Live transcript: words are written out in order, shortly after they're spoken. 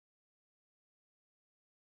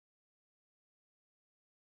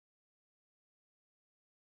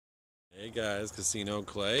Hey guys, Casino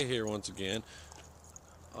Clay here once again.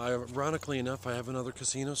 Ironically enough, I have another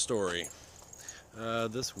casino story.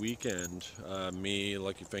 This weekend, me,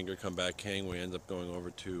 Lucky Finger, Comeback King, we end up going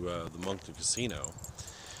over to the Moncton Casino.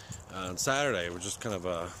 On Saturday, it was just kind of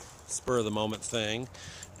a spur of the moment thing,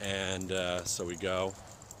 and so we go.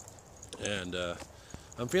 And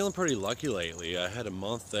I'm feeling pretty lucky lately. I had a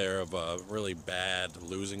month there of a really bad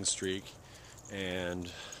losing streak, and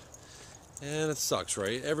it sucks,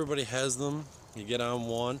 right? Everybody has them. You get on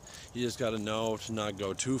one, you just got to know to not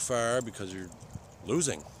go too far because you're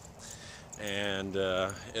losing. And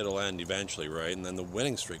it'll end eventually, right? And then the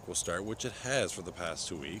winning streak will start, which it has for the past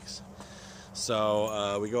 2 weeks.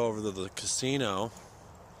 So we go over to the casino,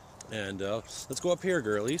 and let's go up here,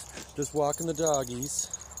 girlies. Just walking the doggies.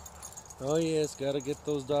 Oh yes, got to get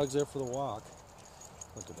those dogs there for the walk.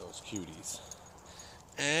 Look at those cuties.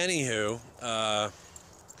 Anywho,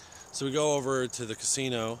 so we go over to the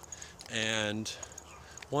casino, and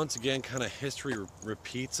once again, kind of history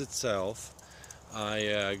repeats itself.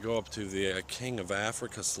 I go up to the King of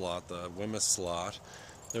Africa slot, the Wemyss slot.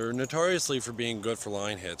 They're notoriously for being good for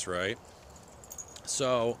line hits, right?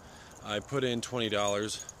 So I put in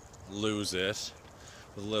 $20, lose it,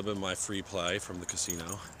 with a little bit of my free play from the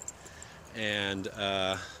casino. And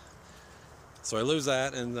so I lose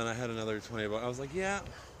that, and then I had another 20 bucks. I was like, yeah,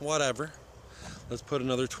 whatever. Let's put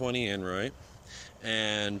another 20 in, right?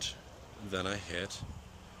 And then I hit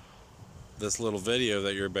this little video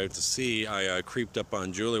that you're about to see. I creeped up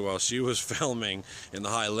on Julie while she was filming in the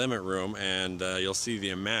high limit room, and you'll see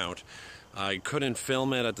the amount. I couldn't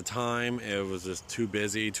film it at the time. It was just too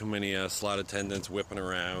busy, too many slot attendants whipping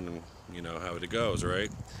around, and you know how it goes,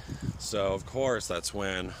 right? So of course that's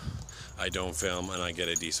when I don't film and I get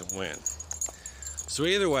a decent win. So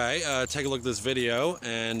either way, take a look at this video,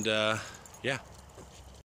 and yeah.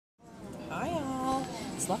 Hi all,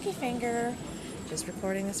 it's Lucky Finger. Just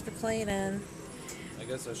recording this for Clayton. I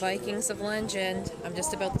guess I should. Vikings of Legend. I'm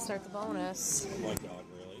just about to start the bonus. Oh my god,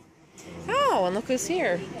 really? Oh, and look who's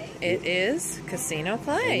here. It is Casino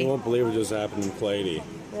Clay. You won't believe what just happened in Clady.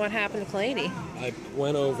 What happened to Clady? I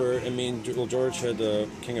went over, George had the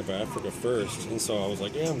King of Africa first, and so I was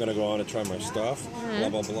like, yeah, I'm going to go on and try my stuff, blah,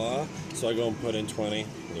 blah, blah. So I go and put in 20,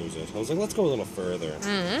 lose it. I was like, let's go a little further.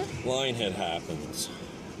 Line hit happens.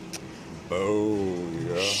 Boom.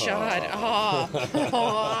 Yeah. Shut up.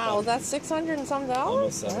 Wow, that's $600 and some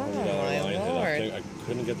dollars? Almost $700 line hit. I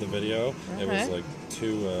couldn't get the video. It was like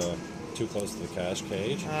too close to the cash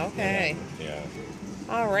cage. Okay. Yeah.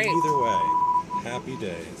 All right. Either way, happy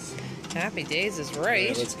days. Happy days is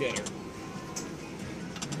right. Yeah, let's get her.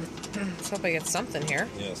 Let's hope I get something here.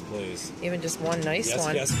 Yes, please. Even just one nice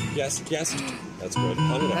one. Yes. That's good.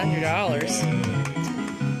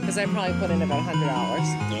 $100. Because I probably put in about $100.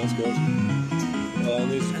 No, that's good. Well,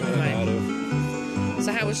 these are kind of out of.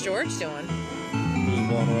 So how was George doing? He's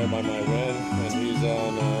blown away by my win, and he's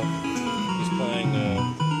on. He's playing.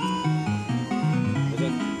 Was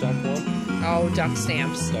that Duck One? Oh, Duck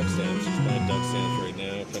Stamps. Duck Stamps. He's playing Duck Stamps right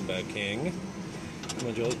now. Comeback King. Come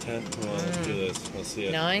on, Jolie. 10. Come on, let's do this. Let's see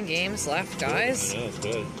it. 9 games left, guys. I know, it's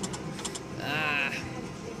good.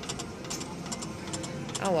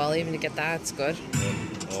 Oh well, even to get that, it's good.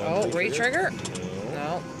 Oh, re-trigger?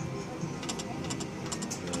 No.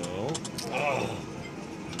 Oh.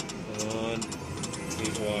 Come on.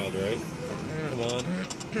 He's wild, right? Come on.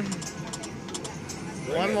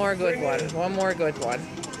 One more good one. One more good one.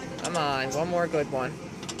 Come on, one more good one.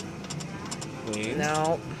 Queen.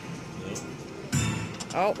 No.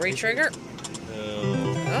 Oh, re-trigger? No.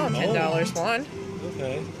 Oh, $10 won.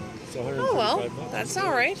 Okay. So Oh well, that's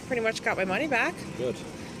alright. Pretty much got my money back. Good.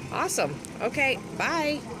 Awesome. Okay,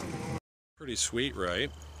 bye. Pretty sweet, right?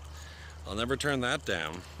 I'll never turn that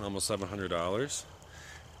down. Almost $700.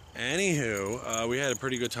 Anywho, we had a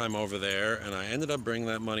pretty good time over there, and I ended up bringing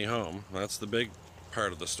that money home. That's the big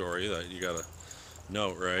part of the story that you gotta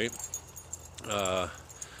note, right?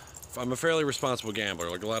 I'm a fairly responsible gambler.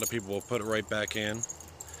 Like a lot of people will put it right back in.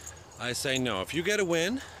 I say no. If you get a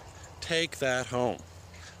win, take that home.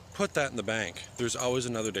 Put that in the bank. There's always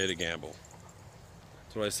another day to gamble.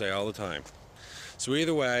 That's what I say all the time. So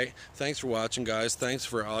either way, thanks for watching, guys. Thanks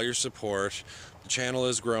for all your support. The channel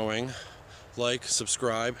is growing. Like,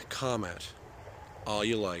 subscribe, comment. All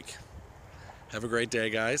you like. Have a great day,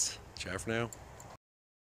 guys. Ciao for now.